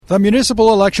The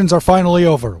municipal elections are finally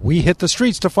over. We hit the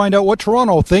streets to find out what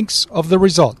Toronto thinks of the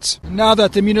results. Now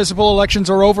that the municipal elections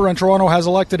are over and Toronto has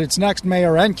elected its next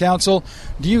mayor and council,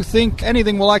 do you think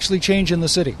anything will actually change in the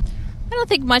city? I don't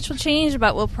think much will change,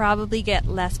 but we'll probably get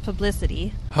less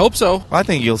publicity. I hope so. I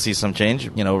think you'll see some change.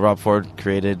 Rob Ford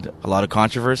created a lot of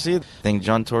controversy. I think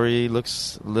John Tory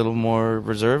looks a little more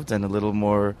reserved and a little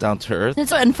more down to earth.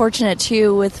 It's unfortunate,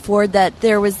 too, with Ford that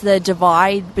there was the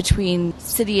divide between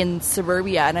city and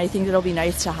suburbia, and I think it'll be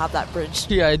nice to have that bridge.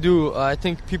 Yeah, I do. I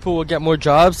think people will get more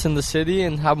jobs in the city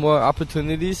and have more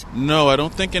opportunities. No, I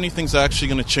don't think anything's actually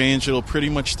going to change. It'll pretty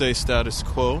much stay status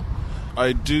quo.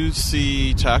 I do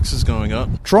see taxes going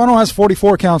up. Toronto has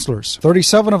 44 councillors.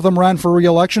 37 of them ran for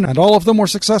re-election, and all of them were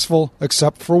successful,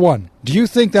 except for one. Do you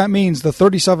think that means the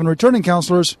 37 returning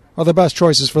councillors are the best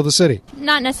choices for the city?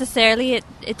 Not necessarily.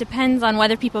 It depends on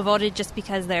whether people voted just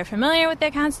because they're familiar with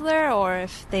their councillor or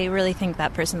if they really think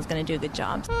that person's going to do a good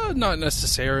job. Not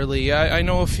necessarily. I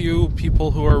know a few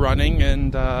people who are running,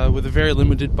 and with a very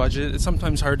limited budget, it's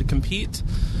sometimes hard to compete.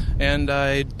 And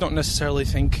I don't necessarily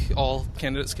think all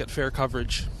candidates get fair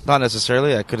coverage. Not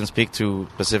necessarily. I couldn't speak to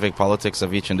specific politics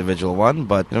of each individual one,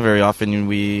 but very often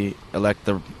we elect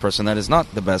the person that is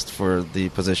not the best for the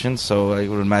position, so I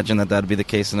would imagine that would be the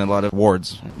case in a lot of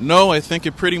wards. No, I think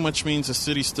it pretty much means the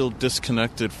city's still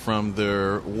disconnected from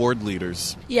their ward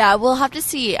leaders. Yeah, we'll have to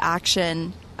see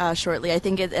action shortly. I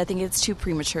think it's too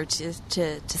premature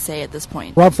to say at this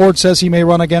point. Rob Ford says he may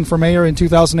run again for mayor in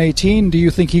 2018. Do you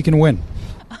think he can win?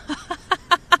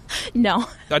 No.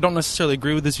 I don't necessarily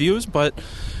agree with his views, but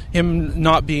him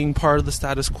not being part of the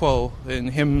status quo and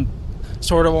him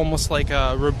sort of almost like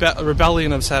a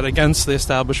rebellion of set against the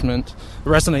establishment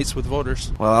resonates with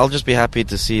voters. Well, I'll just be happy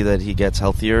to see that he gets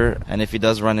healthier, and if he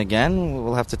does run again,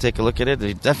 we'll have to take a look at it.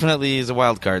 He definitely is a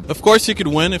wild card. Of course he could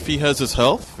win if he has his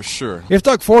health, for sure. If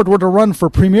Doug Ford were to run for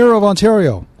Premier of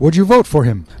Ontario, would you vote for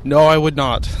him? No, I would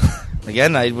not.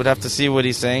 Again, I would have to see what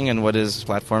he's saying and what his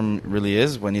platform really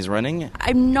is when he's running.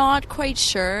 I'm not quite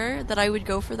sure that I would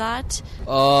go for that.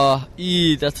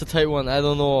 That's a tight one. I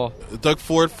don't know. Doug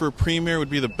Ford for Premier would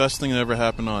be the best thing that ever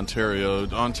happened to Ontario.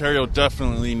 Ontario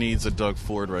definitely needs a Doug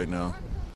Ford right now.